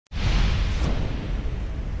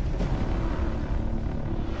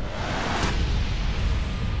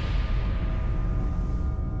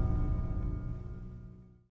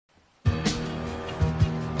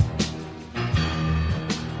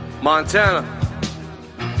Montana.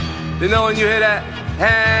 You know when you hear that?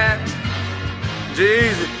 Hand,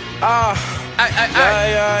 Jeezy.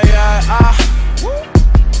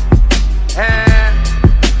 Hand,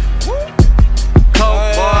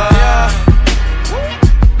 Cod Bo3.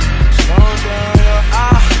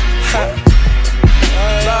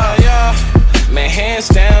 Man, hands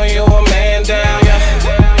down, you a man down, yeah.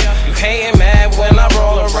 You hating mad when I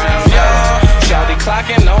roll around, yeah. Shawty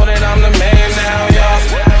clocking, know that I'm the man now, yeah.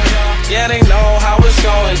 Yeah, they know how it's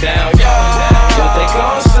going down, yeah. What they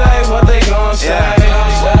gon' say, what they gon' say.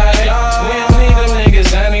 We don't need them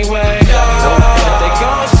niggas anyway. What they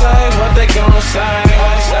gon' say, what they gon' say.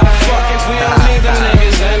 Fuck it, we don't need them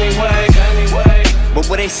niggas anyway. But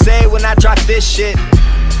what they say when I drop this shit?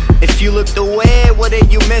 If you looked away, well then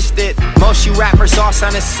you missed it. Most you rappers all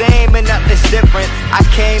sound the same and nothing's different. I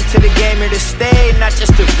came to the game here to stay, not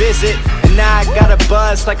just to visit. And now I got a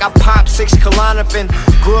buzz like I popped 6 Klonopin.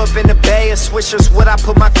 Grew up in the Bay, a Swisher's what I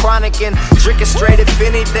put my chronic in. Drinking straight, if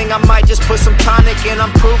anything, I might just put some tonic in.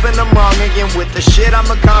 I'm proving I'm wrong again with the shit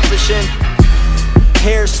I'm accomplishing.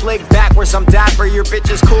 Hair slick backwards, I'm dapper. Your bitch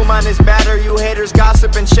is cool, mine is batter. You haters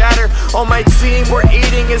gossip and chatter. On my team, we're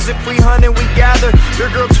eating as if we hunt and we gather. Your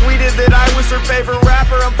girl tweeted that I was her favorite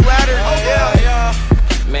rapper, I'm flattered. Oh yeah.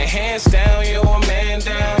 Man, hands down, you